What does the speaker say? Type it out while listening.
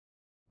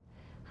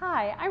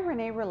Hi, I'm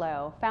Renee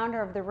Rouleau,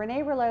 founder of the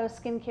Renee Rouleau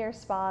Skincare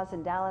Spas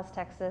in Dallas,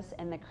 Texas,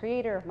 and the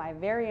creator of my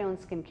very own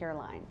skincare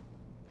line.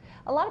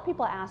 A lot of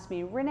people ask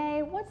me,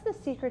 Renee, what's the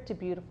secret to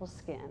beautiful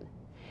skin?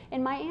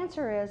 And my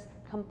answer is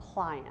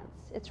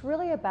compliance. It's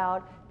really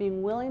about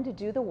being willing to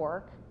do the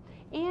work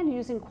and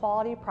using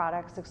quality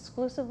products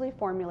exclusively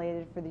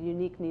formulated for the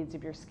unique needs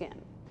of your skin.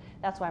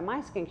 That's why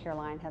my skincare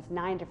line has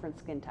 9 different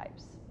skin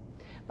types.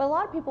 But a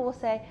lot of people will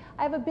say,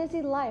 I have a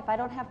busy life, I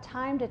don't have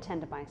time to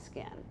tend to my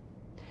skin.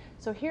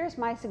 So here's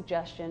my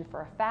suggestion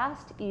for a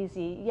fast,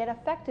 easy, yet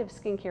effective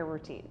skincare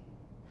routine.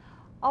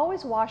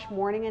 Always wash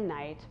morning and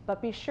night,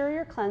 but be sure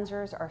your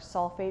cleansers are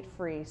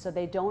sulfate-free so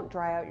they don't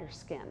dry out your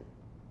skin.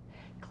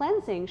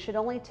 Cleansing should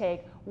only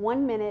take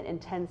 1 minute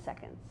and 10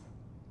 seconds.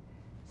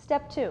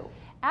 Step 2.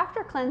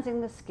 After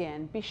cleansing the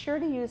skin, be sure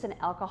to use an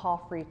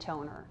alcohol-free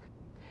toner.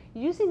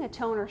 Using a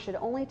toner should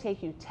only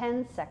take you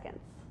 10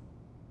 seconds.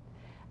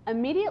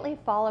 Immediately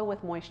follow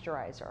with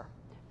moisturizer.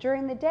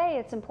 During the day,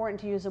 it's important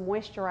to use a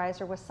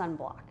moisturizer with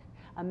sunblock.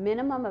 A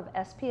minimum of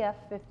SPF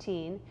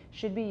 15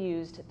 should be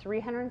used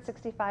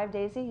 365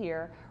 days a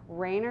year,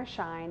 rain or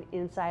shine,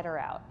 inside or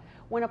out.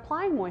 When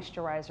applying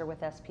moisturizer with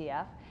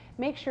SPF,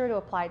 make sure to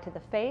apply it to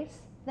the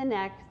face, the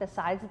neck, the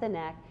sides of the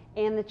neck,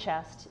 and the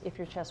chest if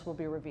your chest will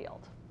be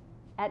revealed.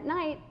 At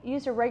night,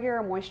 use a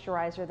regular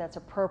moisturizer that's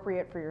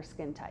appropriate for your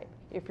skin type.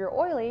 If you're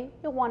oily,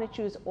 you'll want to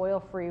choose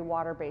oil-free,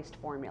 water-based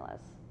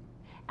formulas.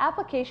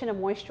 Application of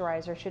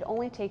moisturizer should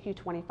only take you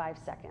 25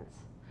 seconds.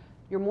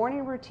 Your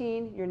morning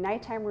routine, your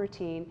nighttime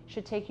routine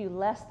should take you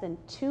less than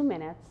 2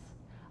 minutes,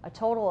 a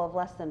total of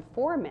less than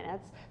 4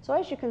 minutes. So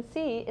as you can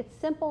see, it's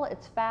simple,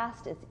 it's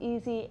fast, it's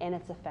easy, and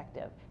it's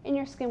effective, and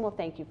your skin will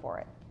thank you for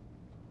it.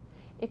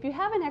 If you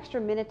have an extra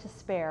minute to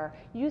spare,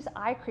 use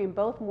eye cream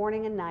both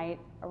morning and night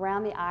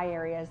around the eye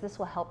area, as this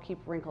will help keep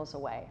wrinkles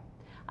away.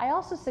 I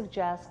also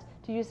suggest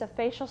to use a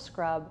facial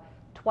scrub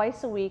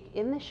twice a week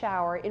in the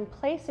shower in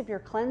place of your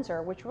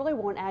cleanser, which really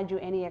won't add you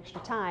any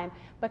extra time,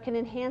 but can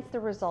enhance the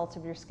results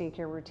of your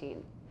skincare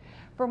routine.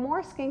 For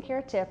more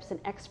skincare tips and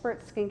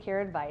expert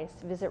skincare advice,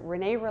 visit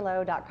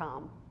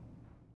reneerouleau.com.